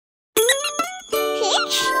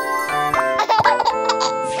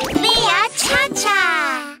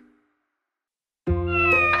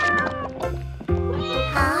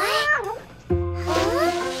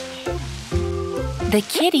The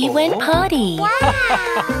kitty went potty.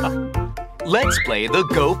 Wow! Let's play the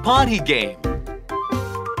Go Potty game.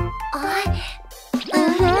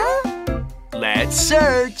 Let's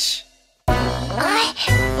search.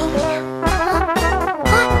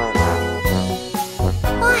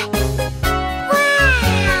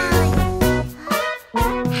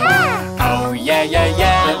 Oh yeah, yeah,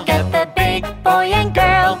 yeah. Look at the big boy and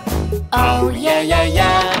girl. Oh yeah, yeah,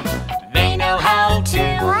 yeah. They know how to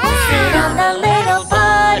sit on the little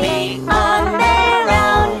potty on their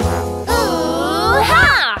own. Ooh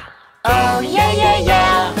ha! Oh yeah, yeah,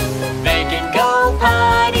 yeah. They can go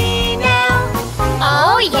potty now.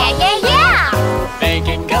 Oh yeah, yeah, yeah. They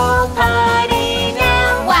can go potty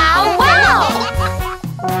now. Wow, wow.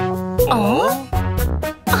 Oh?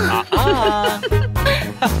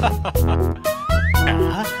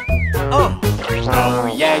 Oh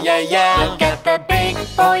yeah, yeah, yeah. Look at the big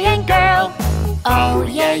boy and girl. Oh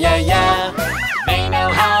yeah, yeah, yeah. They know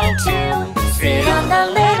how to sit on the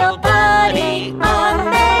little potty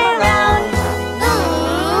on their own.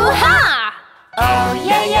 Ooh ha! Oh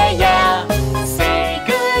yeah, yeah, yeah. Say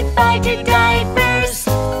goodbye to diapers.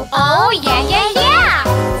 Oh yeah, yeah,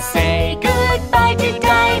 yeah. Say goodbye to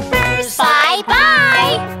diapers. Bye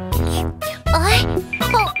bye.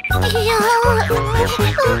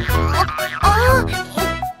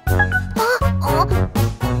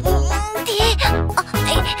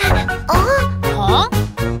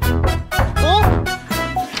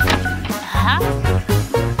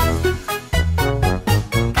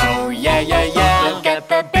 Oh yeah, yeah, yeah. Look at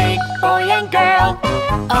the big boy and girl.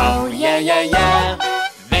 Oh yeah, yeah, yeah.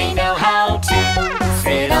 They know how to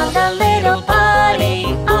sit on the little potty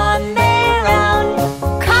on their own.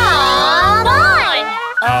 Come on!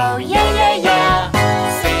 Oh yeah, yeah, yeah.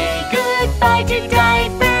 Say goodbye to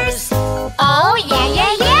diapers. Oh yeah,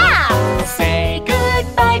 yeah, yeah. Say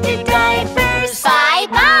goodbye to diapers. Bye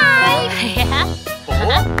bye.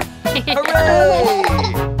 Hooray!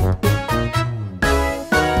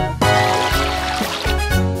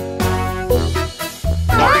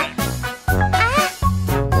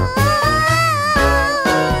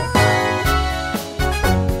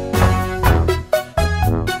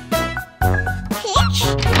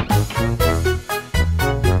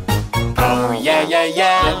 Oh yeah, yeah,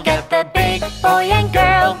 yeah. Look at the big boy and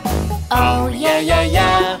girl. Oh yeah, yeah,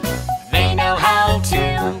 yeah. They know how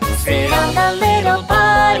to sit on the little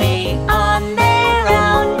potty on their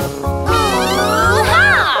own. Ooh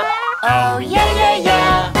ha! Oh yeah, yeah,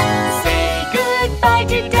 yeah. Say goodbye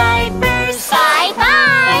to diapers. Bye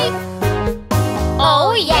bye.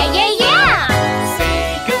 Oh yeah, yeah, yeah.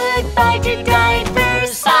 Say goodbye to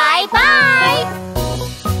diapers. Bye bye.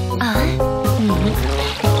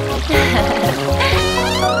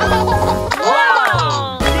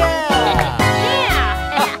 Wow!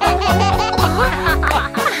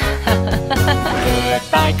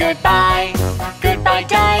 Goodbye, goodbye, goodbye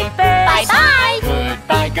diapers. Bye bye.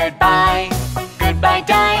 Goodbye, goodbye, goodbye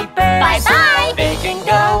diapers. Bye bye. They can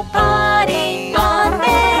go potty on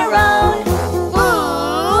their own.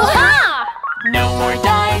 Ooh ha! No more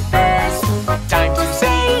diapers. Time to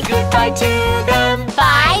say goodbye to them.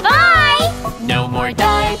 Bye bye. No more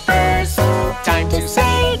diapers. Time to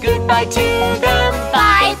say goodbye to